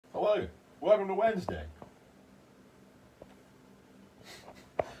Welcome to Wednesday.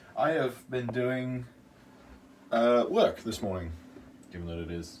 I have been doing work this morning, given that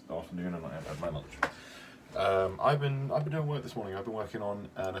it is afternoon and I have had my lunch. I've been doing work this morning. I've been working on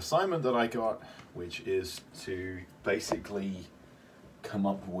an assignment that I got, which is to basically come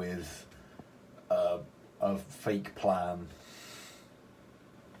up with a fake plan.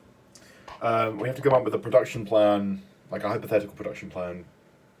 We have to come up with a production plan, like a hypothetical production plan,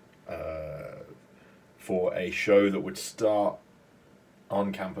 for a show that would start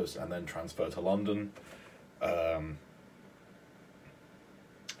on campus and then transfer to London.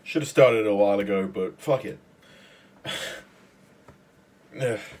 Should have started a while ago, but fuck it.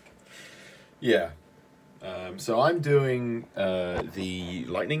 Yeah. So I'm doing the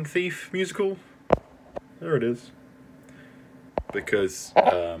Lightning Thief musical. There it is. Because,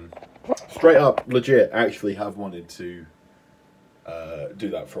 straight up, legit, actually have wanted to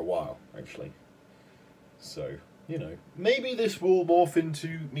do that for a while, actually. So, you know, maybe this will morph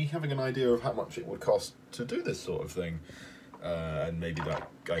into me having an idea of how much it would cost to do this sort of thing. And maybe that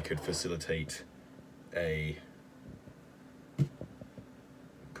I could facilitate a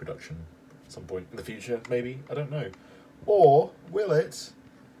production at some point in the future, maybe. I don't know. Or will it,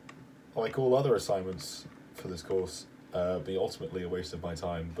 like all other assignments for this course, be ultimately a waste of my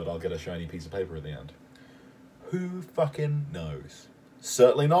time, but I'll get a shiny piece of paper at the end? Who fucking knows?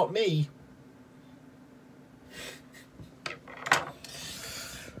 Certainly not me.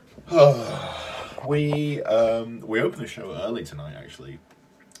 We open the show early tonight, actually.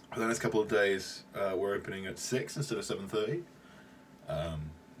 For the next couple of days, we're opening at 6 instead of 7:30.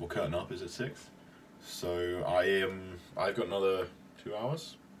 Well, curtain up is at 6. So I've got another 2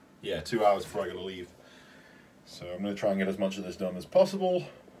 hours. Yeah, 2 hours before I gotta leave. So I'm gonna try and get as much of this done as possible.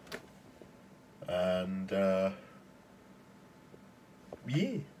 And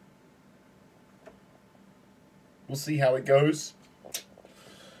yeah, we'll see how it goes.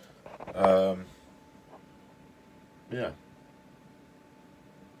 Yeah.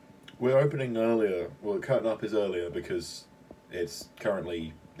 We're opening earlier. Well, the curtain up is earlier because it's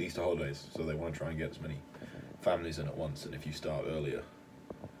currently the Easter holidays, so they want to try and get as many families in at once. And if you start earlier,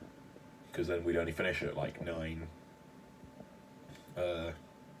 because then we'd only finish at like 9.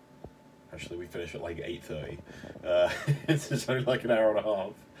 Actually, we finish at like 8:30. It's only like an hour and a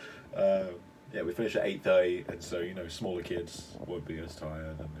half. Yeah, we finish at 8:30, and so, you know, smaller kids won't be as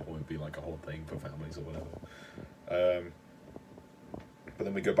tired, and it won't be like a whole thing for families or whatever. But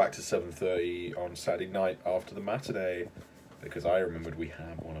then we go back to 7:30 on Saturday night after the matinee, because I remembered we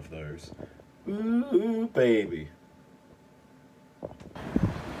had one of those. Ooh, baby.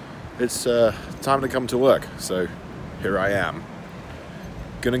 It's time to come to work, so here I am.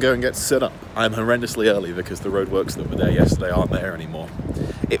 Gonna go and get set up. I'm horrendously early because the roadworks that were there yesterday aren't there anymore.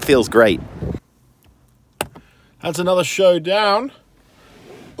 It feels great. That's another show down.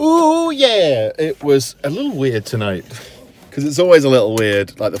 Ooh, yeah. It was a little weird tonight. Because it's always a little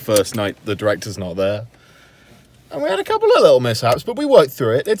weird, like the first night the director's not there. And we had a couple of little mishaps, but we worked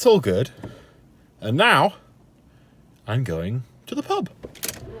through it. It's all good. And now, I'm going to the pub.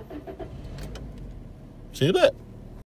 See you in a bit.